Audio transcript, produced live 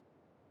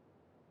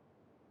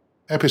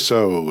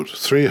Episode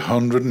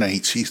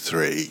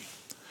 383,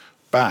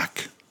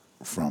 Back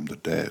from the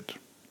Dead.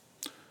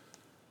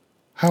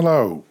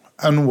 Hello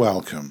and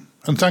welcome,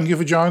 and thank you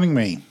for joining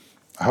me.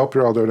 I hope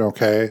you're all doing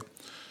okay.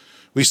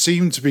 We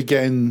seem to be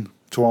getting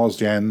towards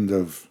the end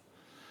of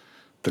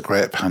the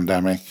great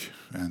pandemic,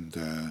 and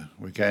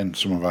we're getting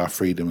some of our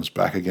freedoms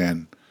back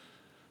again.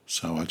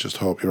 So I just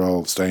hope you're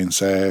all staying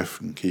safe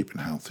and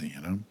keeping healthy,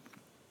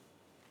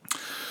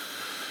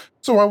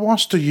 So I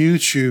watched a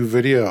YouTube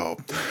video,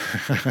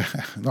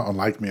 not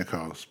unlike me, of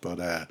course, but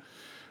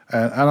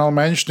and I'll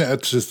mention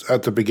it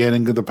at the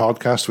beginning of the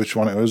podcast, which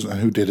one it was and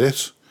who did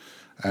it.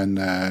 And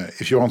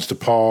if you want to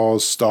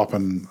pause, stop,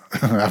 and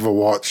have a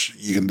watch,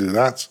 you can do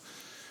that.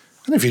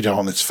 And if you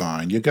don't, it's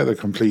fine. You get the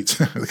complete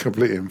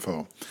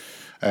info.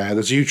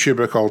 There's a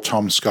YouTuber called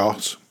Tom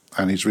Scott,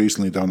 and he's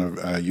recently done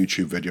a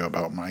YouTube video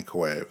about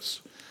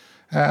microwaves.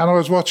 And I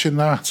was watching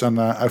that, and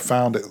I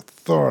found it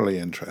thoroughly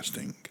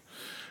interesting.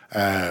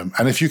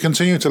 And if you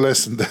continue to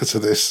listen to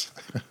this,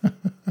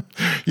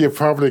 you're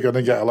probably going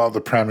to get a lot of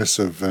the premise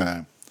of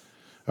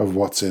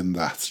what's in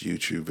that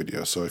YouTube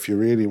video. So if you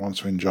really want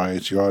to enjoy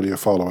it, you're already a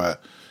follower.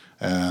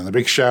 And a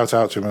big shout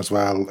out to him as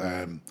well.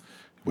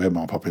 Way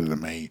more popular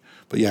than me.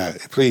 But yeah,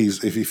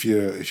 please, if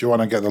you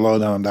want to get the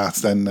lowdown on that,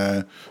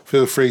 then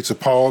feel free to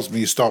pause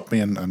me, stop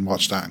me, and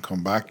watch that and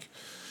come back.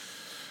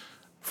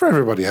 For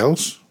everybody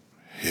else,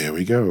 here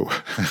we go.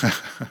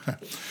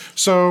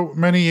 So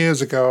many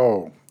years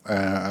ago,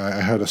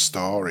 I heard a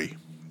story.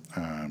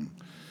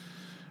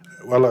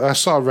 I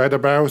sort of read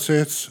about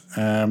it.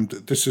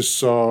 This is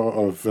sort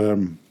of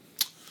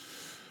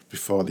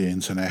before the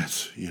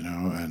internet,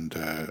 and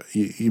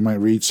you might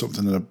read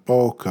something in a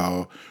book,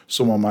 or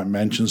someone might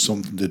mention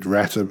something they'd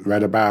read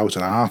about,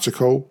 an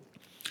article.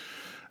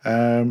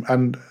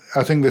 And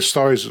I think this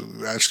story is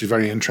actually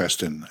very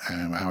interesting,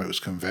 how it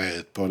was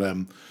conveyed. But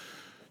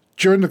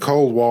during the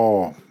Cold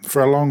War,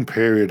 for a long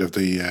period of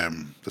the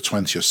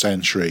 20th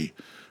century,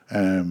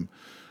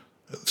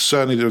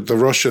 certainly the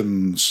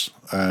Russians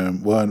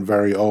weren't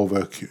very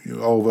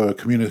over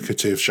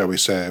communicative, shall we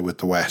say, with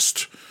the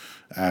West,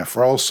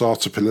 for all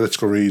sorts of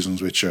political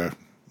reasons, which are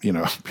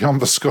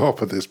beyond the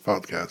scope of this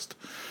podcast.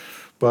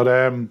 But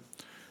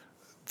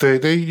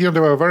they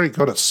were very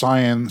good at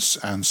science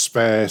and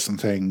space and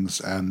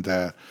things, and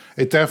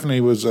it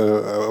definitely was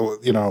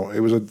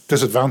it was a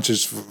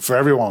disadvantage for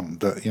everyone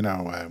that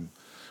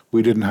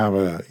we didn't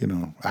have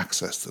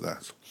access to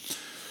that.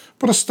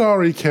 But a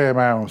story came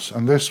out,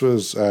 and this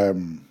was,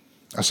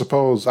 I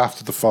suppose,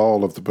 after the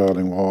fall of the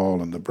Berlin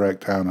Wall and the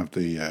breakdown of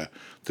the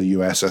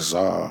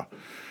USSR.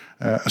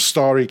 A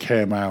story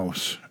came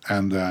out,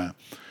 and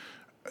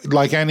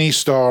like any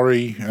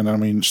story, and I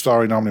mean,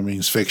 story normally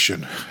means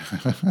fiction,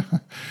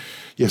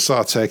 you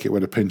sort of take it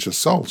with a pinch of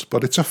salt,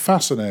 but it's a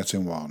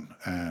fascinating one,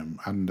 and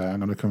I'm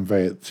going to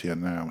convey it to you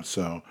now.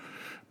 So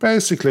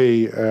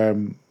basically,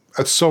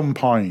 at some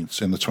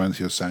point in the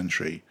 20th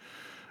century,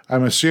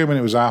 I'm assuming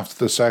it was after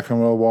the Second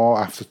World War,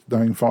 after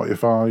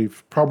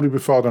 1945, probably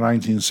before the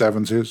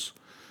 1970s.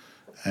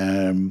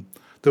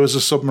 There was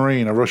a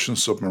submarine, a Russian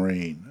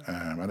submarine,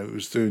 and it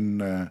was doing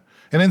in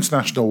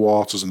international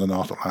waters in the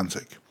North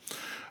Atlantic.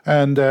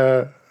 And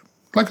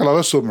like a lot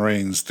of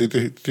submarines, they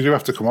do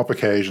have to come up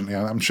occasionally.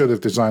 I'm sure they've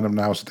designed them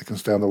now so they can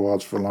stay on the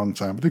waters for a long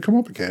time, but they come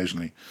up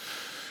occasionally.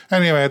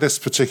 Anyway, this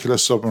particular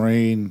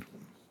submarine,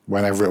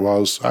 whenever it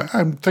was,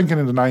 I'm thinking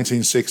in the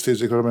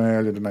 1960s, it could have been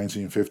early in the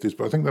 1950s,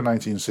 but I think the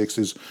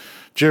 1960s,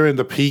 during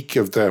the peak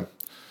of the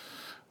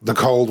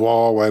Cold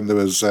War, when there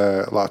was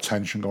a lot of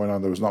tension going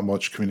on, there was not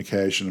much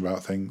communication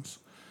about things.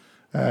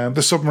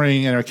 The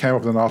submarine came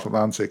up in the North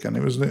Atlantic, and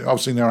it was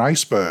obviously near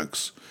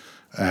icebergs.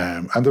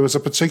 And there was a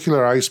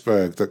particular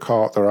iceberg that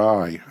caught their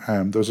eye.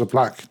 There was a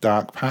black,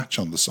 dark patch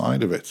on the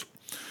side of it.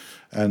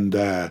 And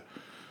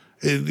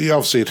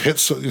it hit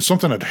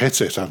something had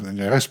hit it. I mean,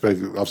 the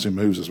iceberg obviously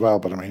moves as well,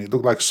 but I mean, it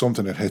looked like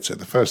something had hit it.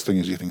 The first thing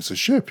is you think it's a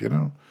ship,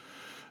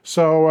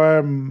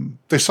 So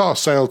they sort of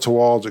sailed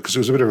towards it because it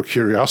was a bit of a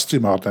curiosity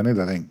more than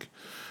anything, I think.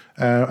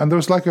 And there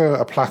was like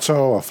a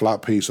plateau, a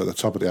flat piece at the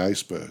top of the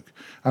iceberg,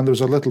 and there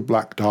was a little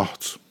black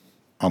dot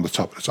on the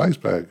top of this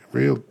iceberg,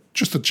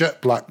 just a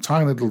jet black,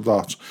 tiny little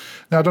dot.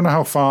 Now, I don't know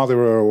how far they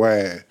were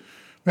away,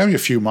 maybe a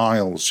few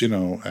miles,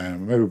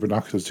 maybe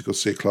binoculars you could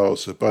see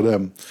closer, but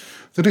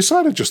they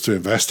decided just to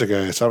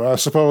investigate. I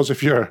suppose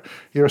if you're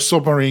a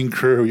submarine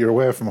crew, you're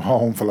away from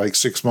home for like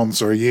 6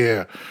 months or a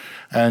year,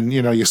 and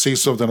you see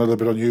something a little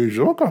bit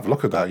unusual. Oh God,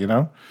 look at that!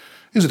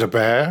 Is it a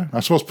bear? I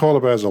suppose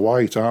polar bears are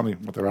white, aren't they?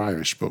 But they're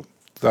Irish, but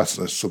that's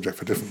a subject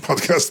for a different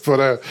podcast.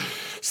 But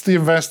so they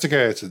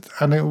investigated,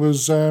 and it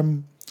was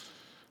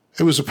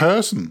a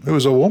person. It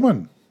was a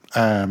woman.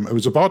 It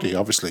was a body,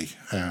 obviously.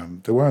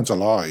 They weren't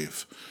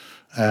alive,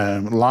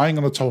 lying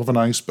on the top of an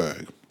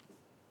iceberg,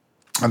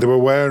 and they were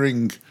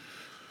wearing,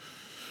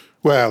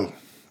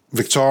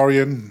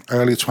 Victorian,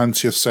 early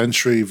 20th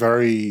century,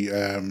 very,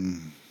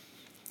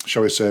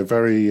 shall we say,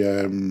 very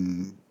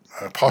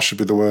posh would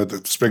be the word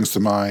that springs to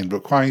mind,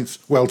 but quite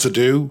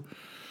well-to-do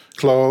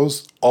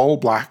clothes, all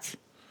black,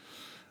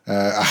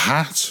 a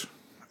hat,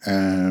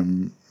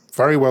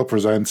 very well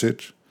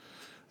presented.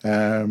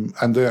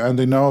 And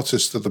they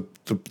noticed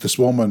that this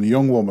woman, a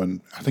young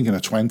woman, I think in her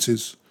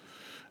 20s,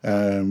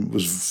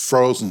 was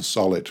frozen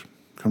solid,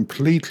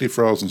 completely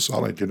frozen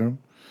solid,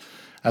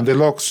 And they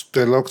looked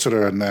at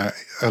her, and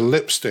her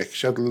lipstick,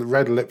 she had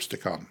red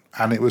lipstick on,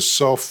 and it was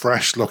so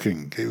fresh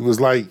looking. It was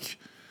like,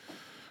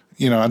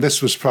 and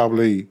this was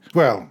probably,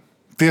 well,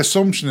 the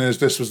assumption is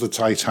this was the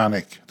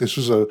Titanic. This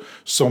was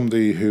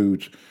somebody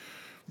who'd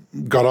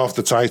got off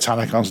the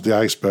Titanic onto the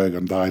iceberg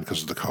and died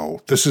because of the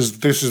cold. This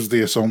is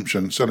the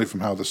assumption, certainly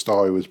from how the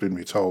story was being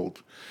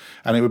retold.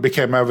 And it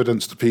became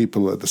evident to the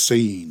people at the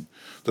scene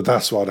that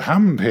that's what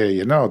happened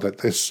here,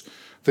 that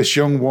this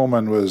young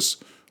woman was,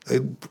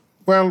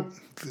 well,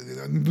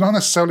 not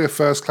necessarily a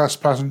first-class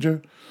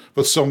passenger,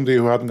 but somebody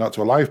who hadn't got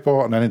to a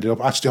lifeboat and ended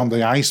up actually on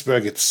the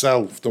iceberg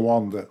itself, the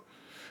one that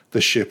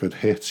the ship had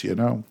hit,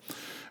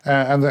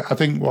 And I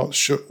think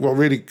what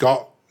really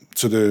got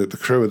to the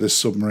crew of this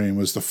submarine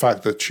was the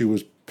fact that she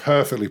was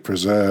perfectly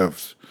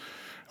preserved.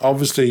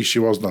 Obviously, she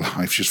wasn't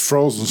alive. She's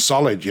frozen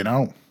solid,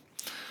 And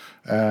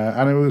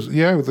it was,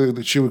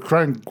 she was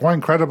quite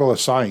incredible a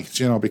sight,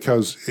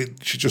 because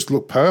she just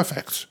looked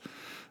perfect,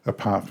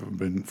 apart from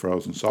being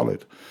frozen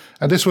solid.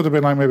 And this would have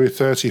been like maybe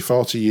 30,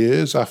 40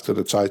 years after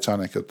the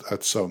Titanic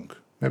had sunk,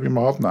 maybe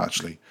more than that,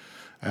 actually.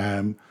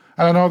 And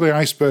I know the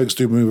icebergs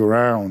do move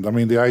around. I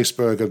mean, the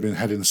iceberg had been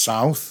heading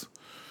south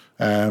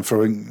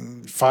for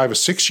 5 or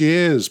 6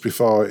 years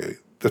before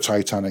the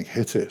Titanic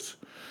hit it.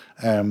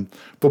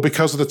 But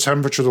because of the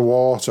temperature of the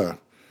water,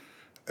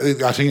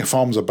 I think it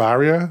forms a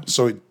barrier,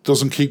 so it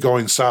doesn't keep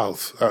going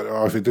south.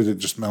 Or if it did, it'd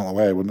just melt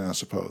away, wouldn't it, I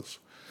suppose?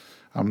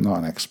 I'm not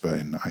an expert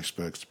in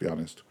icebergs, to be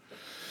honest.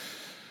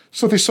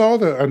 So they saw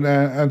that,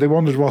 and they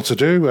wondered what to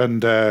do,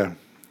 and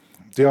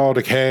the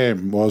order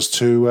came was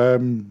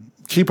to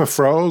keep her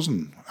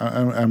frozen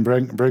and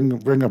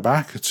bring her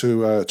back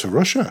to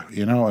Russia,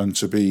 and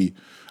to be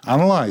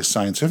analysed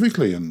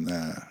scientifically, and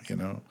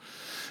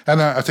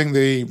And I think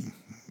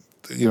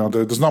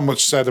there's not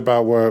much said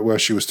about where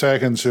she was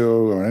taken to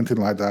or anything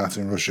like that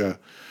in Russia,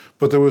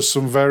 but there was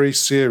some very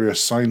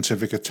serious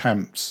scientific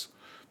attempts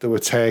that were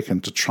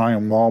taken to try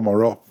and warm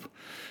her up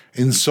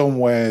in some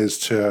ways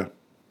to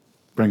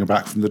bring her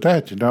back from the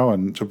dead,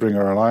 and to bring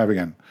her alive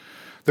again.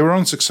 They were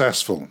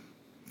unsuccessful.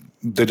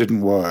 They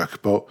didn't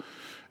work, but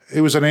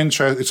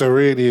it's a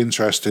really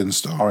interesting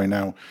story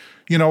now.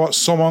 You know what?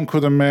 Someone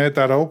could have made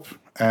that up,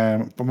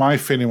 but my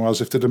feeling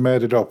was if they'd have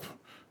made it up,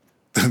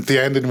 the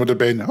ending would have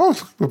been,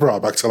 we brought her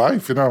back to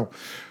life,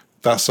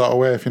 that sort of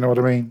way, if you know what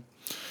I mean.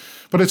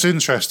 But it's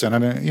interesting,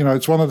 and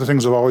it's one of the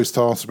things I've always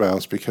thought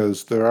about,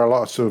 because there are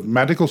lots of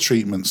medical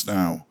treatments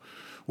now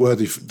where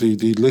they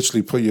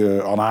literally put you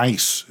on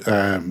ice,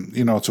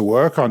 to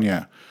work on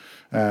you.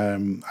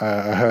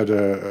 I heard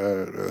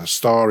a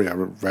story, I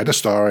read a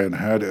story and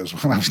heard it as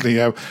well, actually,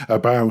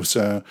 about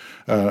a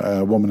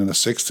woman in her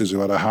 60s who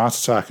had a heart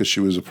attack as she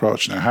was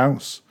approaching her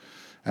house.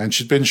 And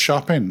she'd been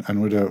shopping,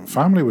 and her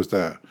family was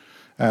there.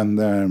 And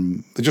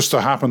it just so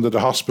happened that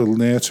the hospital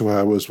near to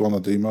her was one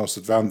of the most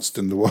advanced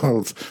in the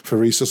world for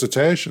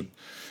resuscitation.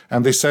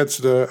 And they said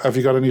to her, have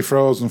you got any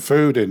frozen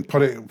food in?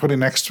 Put it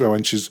next to her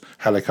when she's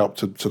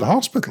helicoptered to the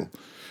hospital.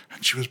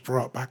 And she was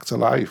brought back to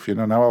life.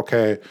 Now,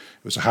 okay, it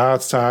was a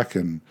heart attack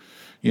and,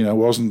 it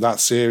wasn't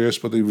that serious,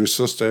 but they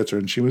resuscitated her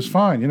and she was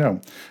fine,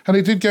 And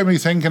it did get me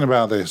thinking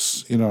about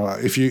this,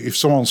 if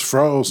someone's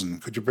frozen,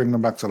 could you bring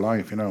them back to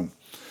life,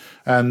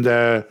 And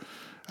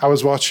I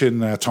was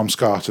watching Tom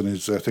Scott and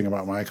his thing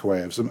about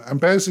microwaves. And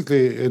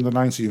basically in the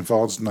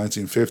 1940s and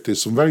 1950s,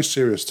 some very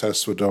serious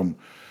tests were done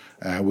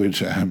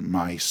with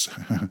mice.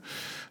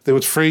 They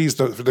would freeze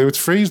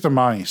the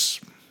mice,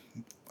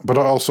 but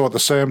also at the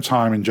same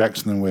time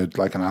injecting them with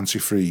like an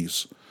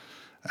antifreeze.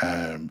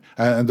 And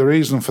the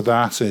reason for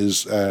that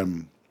is,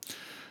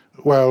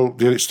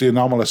 it's the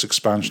anomalous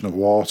expansion of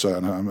water,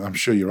 and I'm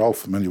sure you're all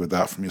familiar with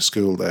that from your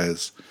school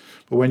days.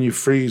 But when you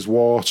freeze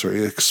water,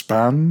 it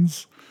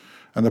expands,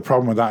 and the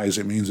problem with that is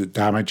it means it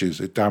damages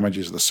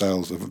the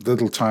cells, the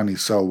little tiny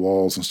cell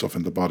walls and stuff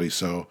in the body.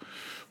 So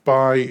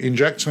by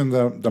injecting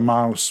the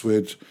mouse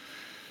with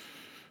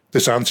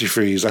this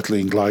antifreeze,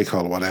 ethylene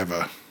glycol,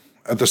 whatever,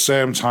 at the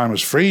same time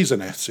as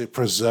freezing it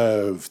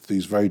preserved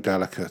these very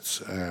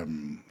delicate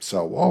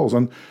cell walls.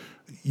 And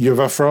you have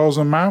a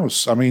frozen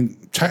mouse,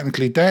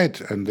 technically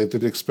dead, and they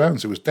did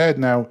experiments, it was dead.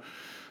 Now,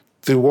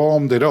 they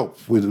warmed it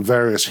up with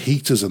various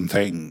heaters and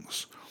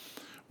things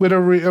with a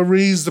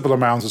reasonable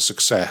amount of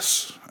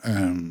success.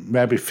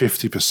 Maybe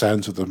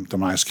 50% of the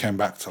mice came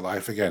back to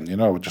life again,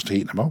 just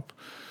heating them up.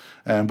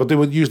 But they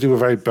would usually were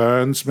very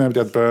burns. Maybe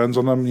they had burns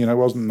on them. It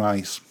wasn't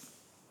nice.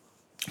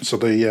 So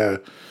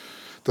the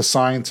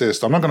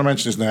scientist, I'm not going to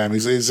mention his name.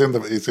 He's in the.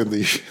 I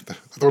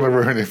don't want to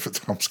ruin it for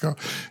Tom Scott.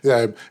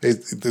 Yeah,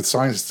 the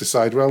scientists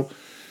decide, well,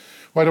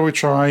 why don't we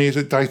try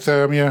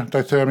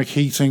dithermic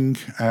heating?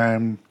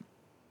 And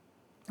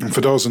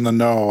for those in the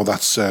know,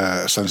 that's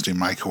essentially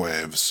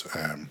microwaves.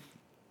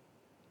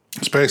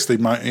 It's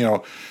basically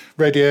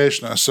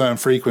radiation at a certain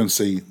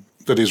frequency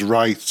that is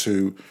right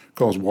to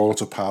cause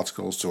water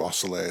particles to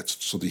oscillate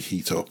so they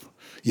heat up.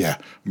 Yeah,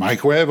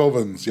 microwave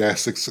ovens.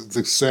 Yes, it's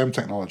the same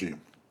technology.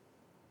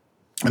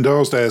 In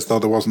those days, though,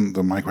 there wasn't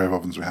the microwave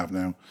ovens we have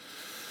now.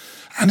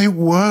 And it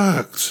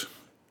worked.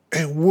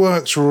 It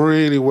worked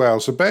really well.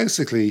 So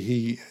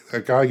basically, a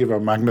guy gave a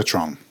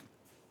magnetron.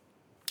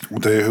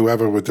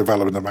 Whoever were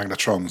developing the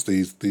magnetrons,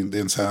 the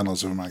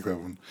internals of a microwave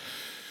oven,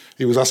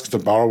 he was asking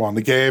to borrow one.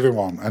 They gave him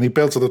one, and he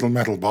built a little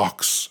metal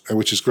box,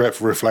 which is great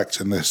for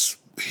reflecting this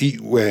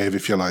heat wave,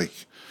 if you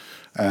like.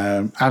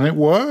 And it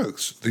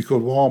worked. They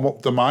could warm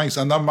up the mice,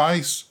 and the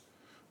mice,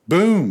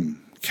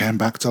 boom, came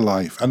back to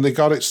life. And they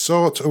got it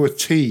so to a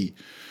T.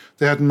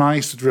 They had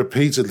mice that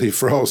repeatedly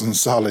frozen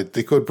solid.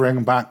 They could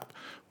bring back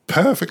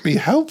perfectly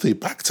healthy,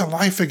 back to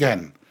life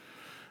again.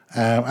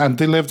 And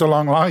they lived a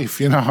long life,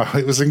 you know.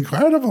 It was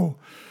incredible.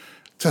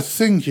 To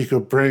think you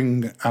could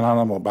bring an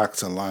animal back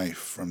to life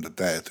from the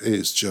dead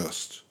is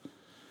just,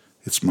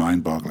 it's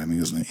mind-boggling,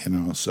 isn't it? You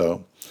know,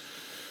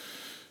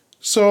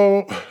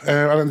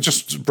 and it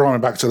just brought me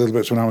back to a little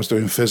bit when I was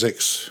doing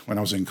physics, when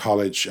I was in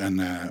college,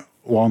 and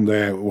one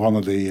day, one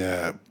of the,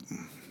 I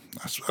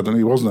don't know,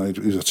 he was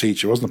a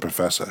teacher, he wasn't a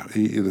professor,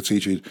 the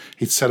teacher,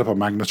 he'd set up a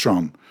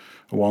magnetron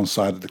on one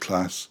side of the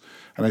class,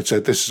 and they'd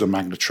said, this is a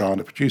magnetron,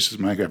 it produces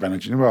microwave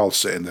energy, and we're all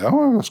sitting there,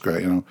 oh, that's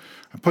great, you know,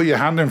 and put your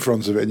hand in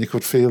front of it, and you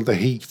could feel the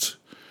heat.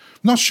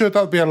 Not sure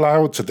that'd be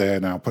allowed today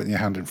now, putting your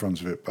hand in front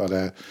of it,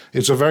 but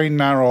it's a very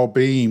narrow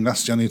beam,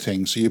 that's the only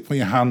thing. So you put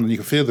your hand and you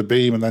can feel the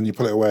beam and then you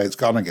pull it away, it's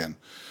gone again.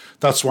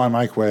 That's why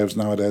microwaves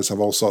nowadays have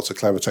all sorts of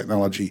clever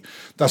technology.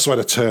 That's why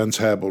the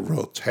turntable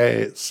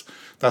rotates.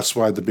 That's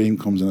why the beam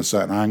comes in a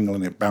certain angle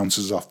and it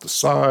bounces off the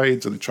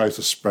sides and it tries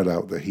to spread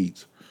out the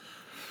heat.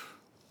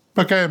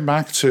 But getting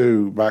back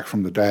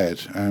from the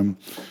dead,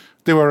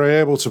 they were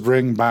able to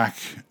bring back,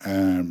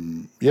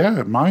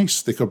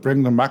 mice. They could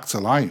bring them back to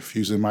life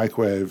using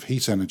microwave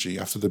heat energy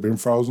after they'd been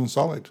frozen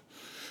solid.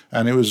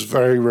 And it was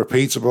very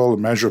repeatable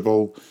and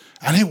measurable.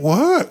 And it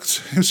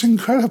worked. It was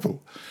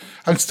incredible.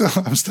 I'm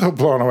still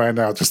blown away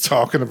now just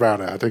talking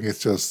about it. I think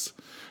it's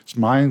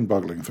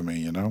mind-boggling for me,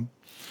 you know.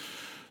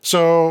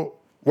 So,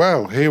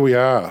 well, here we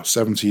are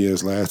 70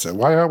 years later.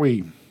 Why aren't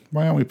we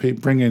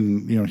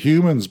bringing, you know,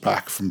 humans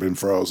back from being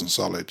frozen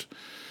solid?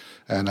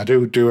 And I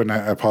do a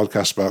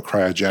podcast about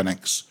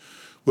cryogenics,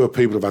 where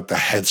people have had their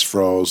heads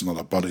frozen or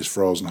their bodies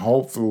frozen,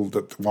 hopeful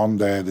that one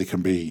day they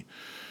can be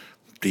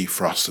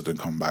defrosted and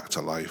come back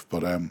to life.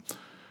 But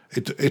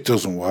it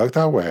doesn't work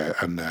that way,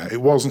 and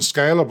it wasn't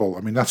scalable.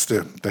 I mean, that's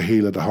the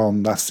heel of the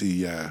home. That's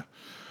the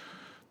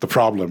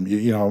problem.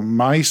 You know,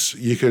 mice,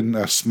 you can,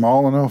 a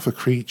small enough a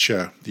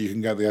creature, you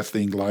can get the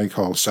ethylene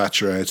glycol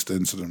saturated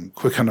into them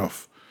quick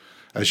enough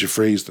as you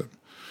freeze them.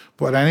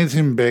 But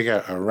anything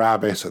bigger, a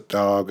rabbit, a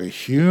dog, a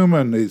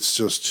human, it's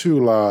just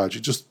too large.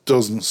 It just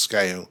doesn't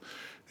scale.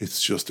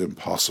 It's just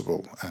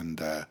impossible.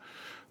 And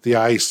the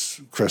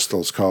ice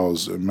crystals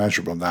cause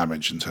immeasurable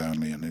damage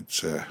internally, and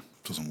it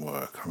doesn't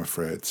work, I'm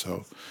afraid.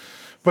 So,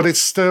 but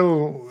it's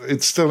still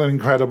an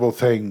incredible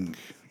thing,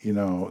 you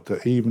know,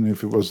 that even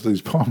if it was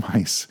these poor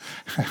mice,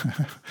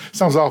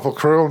 sounds awful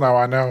cruel now,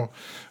 I know,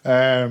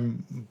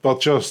 but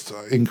just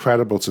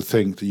incredible to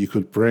think that you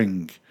could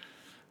bring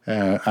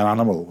an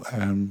animal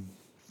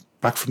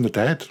back from the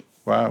dead.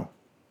 Wow.